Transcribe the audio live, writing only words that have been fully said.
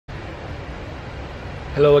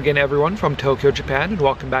Hello again everyone from Tokyo, Japan, and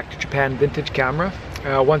welcome back to Japan Vintage Camera.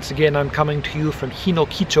 Once again I'm coming to you from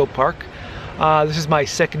Hinokicho Park. This is my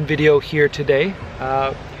second video here today.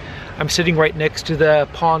 I'm sitting right next to the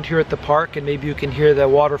pond here at the park, and maybe you can hear the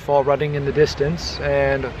waterfall running in the distance,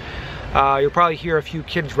 and you'll probably hear a few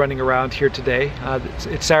kids running around here today.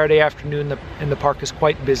 It's Saturday afternoon and the park is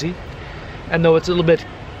quite busy, and though it's a little bit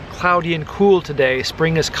cloudy and cool today,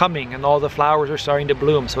 spring is coming and all the flowers are starting to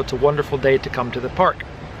bloom, so it's a wonderful day to come to the park.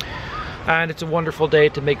 And it's a wonderful day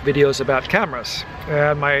to make videos about cameras.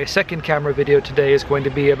 My second camera video today is going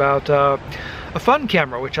to be about a fun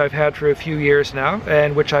camera which I've had for a few years now,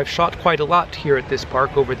 and which I've shot quite a lot here at this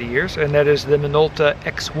park over the years, and that is the Minolta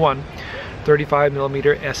X1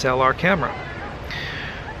 35mm SLR camera.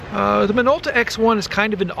 The Minolta X1 is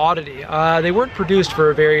kind of an oddity. They weren't produced for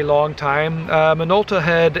a very long time. Minolta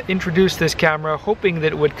had introduced this camera hoping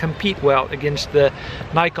that it would compete well against the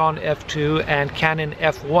Nikon F2 and Canon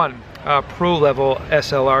F1 pro-level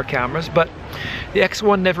SLR cameras, but the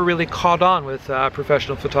X1 never really caught on with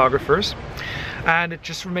professional photographers, and it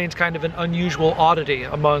just remains kind of an unusual oddity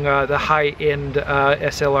among the high-end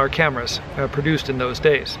SLR cameras produced in those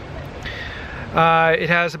days. It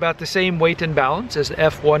has about the same weight and balance as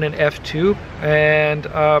F1 and F2, and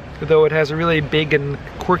though it has a really big and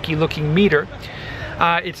quirky looking meter,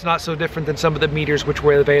 it's not so different than some of the meters which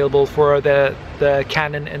were available for the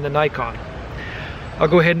Canon and the Nikon. I'll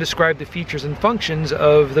go ahead and describe the features and functions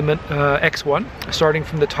of the X1. Starting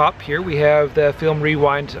from the top here, we have the film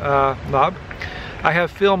rewind knob. I have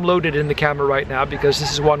film loaded in the camera right now because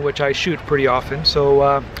this is one which I shoot pretty often,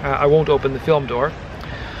 so I won't open the film door.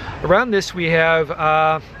 Around this we have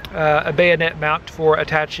a bayonet mount for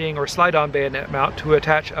attaching, or slide-on bayonet mount to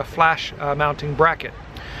attach a flash mounting bracket.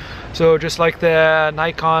 So just like the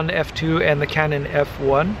Nikon F2 and the Canon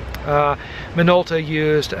F1, Minolta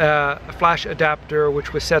used a flash adapter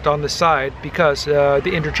which was set on the side because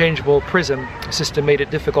the interchangeable prism system made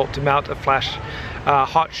it difficult to mount a flash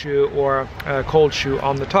hot shoe or cold shoe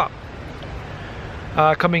on the top.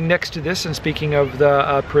 Coming next to this, and speaking of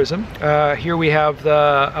the prism, here we have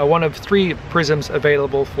the one of three prisms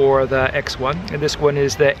available for the X1, and this one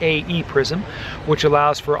is the AE prism, which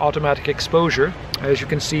allows for automatic exposure, as you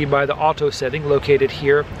can see by the auto setting located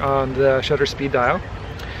here on the shutter speed dial.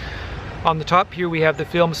 On the top here we have the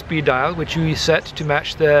film speed dial, which you set to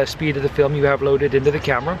match the speed of the film you have loaded into the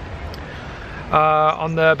camera.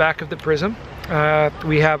 On the back of the prism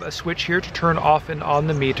we have a switch here to turn off and on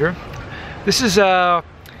the meter. This is an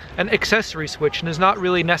accessory switch and is not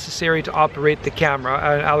really necessary to operate the camera,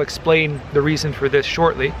 and I'll explain the reason for this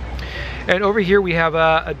shortly. And over here we have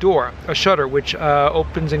a door, a shutter, which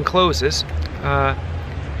opens and closes the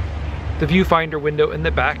viewfinder window in the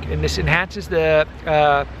back, and this enhances the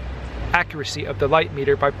accuracy of the light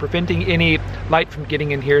meter by preventing any light from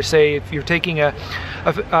getting in here. Say if you're taking a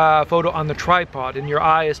photo on the tripod and your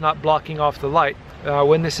eye is not blocking off the light,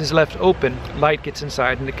 when this is left open, light gets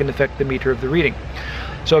inside and it can affect the meter of the reading.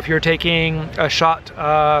 So if you're taking a shot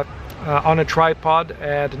on a tripod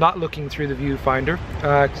and not looking through the viewfinder,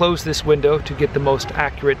 close this window to get the most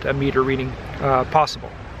accurate meter reading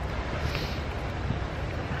possible.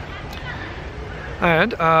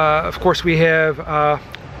 And of course we have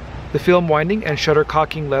the film winding and shutter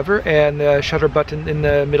cocking lever, and the shutter button in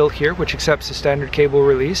the middle here, which accepts the standard cable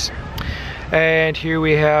release. And here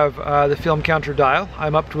we have the film counter dial.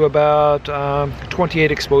 I'm up to about 28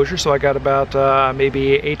 exposures, so I got about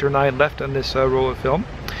maybe 8 or 9 left on this roll of film.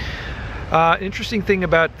 Interesting thing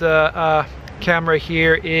about the camera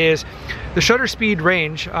here is the shutter speed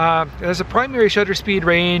range. It has a primary shutter speed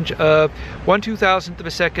range of 1/2000th of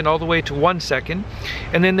a second all the way to 1 second,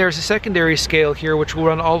 and then there's a secondary scale here which will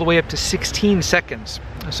run all the way up to 16 seconds.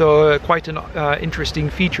 So quite an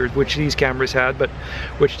interesting feature which these cameras had, but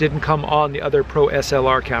which didn't come on the other pro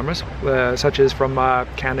SLR cameras, such as from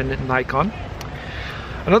Canon and Nikon.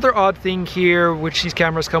 Another odd thing here which these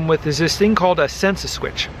cameras come with is this thing called a sensor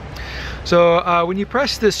switch. So when you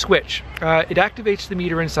press this switch, it activates the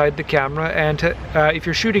meter inside the camera, and if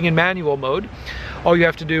you're shooting in manual mode, all you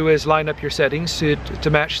have to do is line up your settings to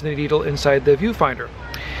match the needle inside the viewfinder.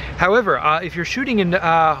 However, if you're shooting in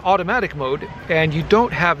automatic mode and you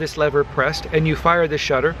don't have this lever pressed and you fire the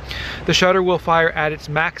shutter will fire at its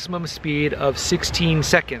maximum speed of 16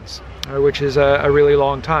 seconds, which is a really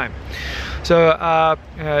long time. So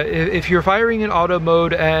if you're firing in auto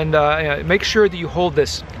mode, and make sure that you hold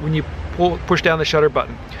this when you push down the shutter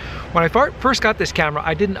button. When I first got this camera,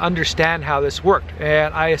 I didn't understand how this worked,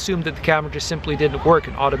 and I assumed that the camera just simply didn't work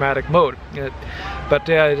in automatic mode. But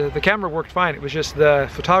the camera worked fine. It was just the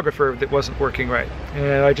photographer that wasn't working right,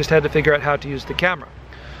 and I just had to figure out how to use the camera.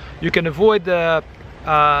 You can avoid the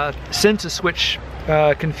sense a switch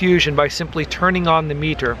confusion by simply turning on the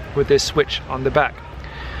meter with this switch on the back.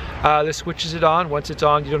 This switches it on. Once it's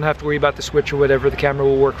on, you don't have to worry about the switch or whatever. The camera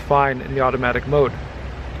will work fine in the automatic mode.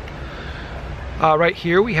 Right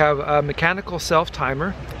here we have a mechanical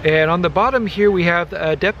self-timer, and on the bottom here we have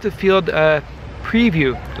a depth of field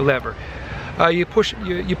preview lever. You push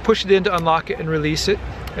it in to unlock it and release it,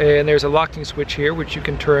 and there's a locking switch here which you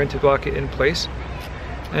can turn to lock it in place,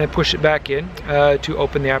 and push it back in to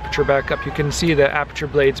open the aperture back up. You can see the aperture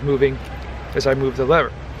blades moving as I move the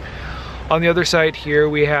lever. On the other side here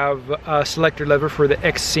we have a selector lever for the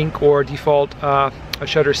X-Sync or default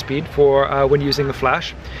shutter speed for when using a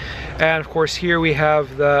flash. And of course here we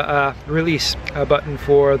have the release button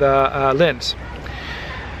for the lens.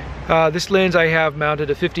 This lens I have mounted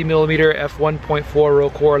a 50mm f1.4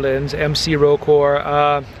 RAW lens, MC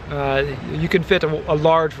RAW. You can fit a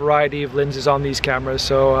large variety of lenses on these cameras.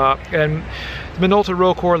 So and Minolta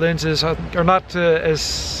RAW lenses are not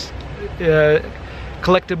as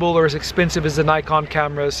collectible or as expensive as the Nikon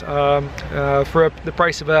cameras. For the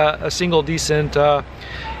price of a single decent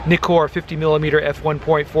Nikkor 50mm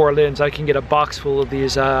f1.4 lens, I can get a box full of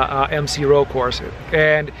these MC RAW cores,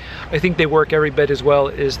 and I think they work every bit as well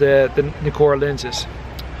as the Nikkor lenses.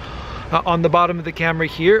 On the bottom of the camera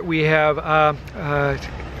here we have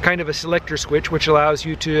kind of a selector switch which allows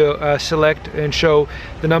you to select and show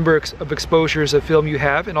the number of exposures of film you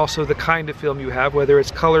have, and also the kind of film you have, whether it's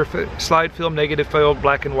color slide film, negative film,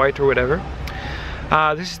 black and white, or whatever.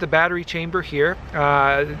 This is the battery chamber here.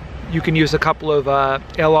 You can use a couple of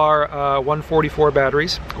LR 144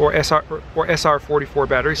 batteries, or SR 44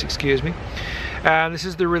 batteries, excuse me. And this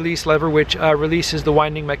is the release lever, which releases the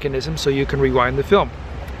winding mechanism so you can rewind the film.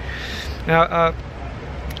 Now,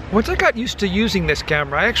 once I got used to using this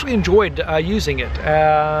camera, I actually enjoyed using it.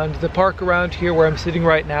 And the park around here where I'm sitting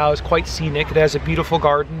right now is quite scenic. It has a beautiful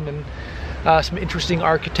garden and some interesting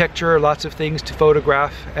architecture, lots of things to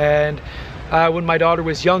photograph. And when my daughter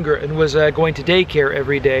was younger and was going to daycare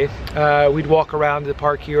every day, we'd walk around the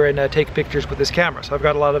park here and take pictures with this camera. So I've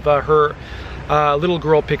got a lot of her little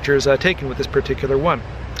girl pictures taken with this particular one.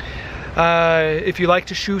 If you like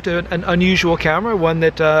to shoot an unusual camera, one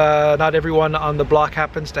that not everyone on the block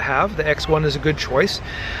happens to have, the X1 is a good choice.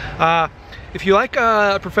 If you like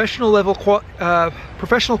a professional quality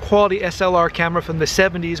SLR camera from the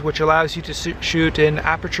 70s, which allows you to shoot in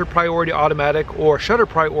aperture priority automatic or shutter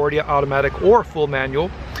priority automatic or full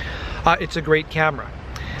manual, it's a great camera.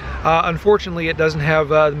 Unfortunately, it doesn't have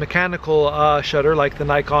the mechanical shutter like the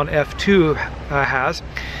Nikon F2 has,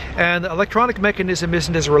 and the electronic mechanism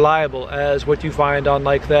isn't as reliable as what you find on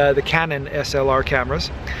like the Canon SLR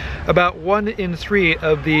cameras. About 1 in 3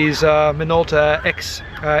 of these Minolta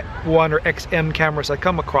X1 or XM cameras I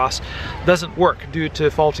come across doesn't work due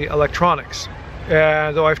to faulty electronics.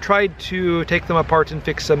 And though I've tried to take them apart and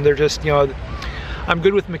fix them, they're just, you know, I'm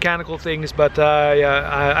good with mechanical things, but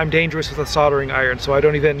I'm dangerous with a soldering iron, so I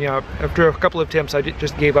don't even, you know, after a couple of attempts I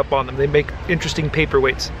just gave up on them. They make interesting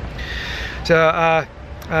paperweights. So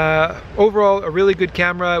overall, a really good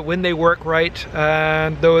camera when they work right,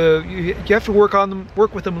 and though you have to work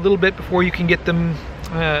with them a little bit before you can get them,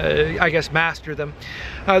 I guess, master them.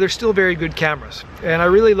 They're still very good cameras, and I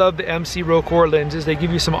really love the MC RAW lenses. They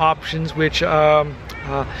give you some options which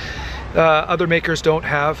other makers don't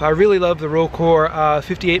have. I really love the RAW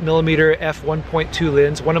 58mm f1.2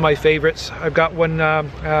 lens, one of my favorites. I've got one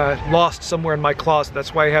lost somewhere in my closet.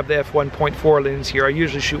 That's why I have the f1.4 lens here. I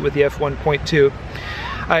usually shoot with the f1.2.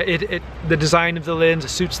 The design of the lens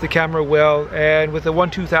suits the camera well, and with a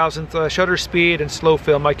 1/2000th shutter speed and slow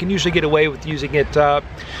film, I can usually get away with using it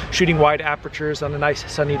shooting wide apertures on a nice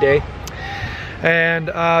sunny day. And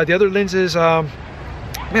the other lenses,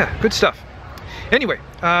 yeah, good stuff. Anyway,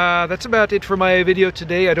 that's about it for my video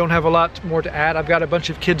today. I don't have a lot more to add. I've got a bunch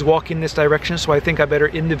of kids walking this direction, so I think I better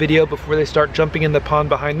end the video before they start jumping in the pond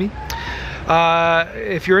behind me.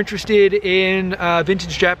 If you're interested in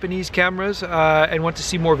vintage Japanese cameras and want to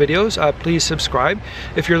see more videos, please subscribe.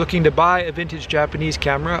 If you're looking to buy a vintage Japanese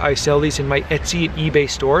camera, I sell these in my Etsy and eBay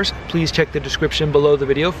stores. Please check the description below the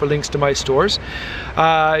video for links to my stores.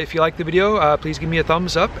 If you like the video, please give me a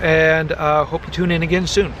thumbs up, and hope you tune in again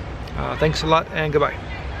soon. Thanks a lot, and goodbye.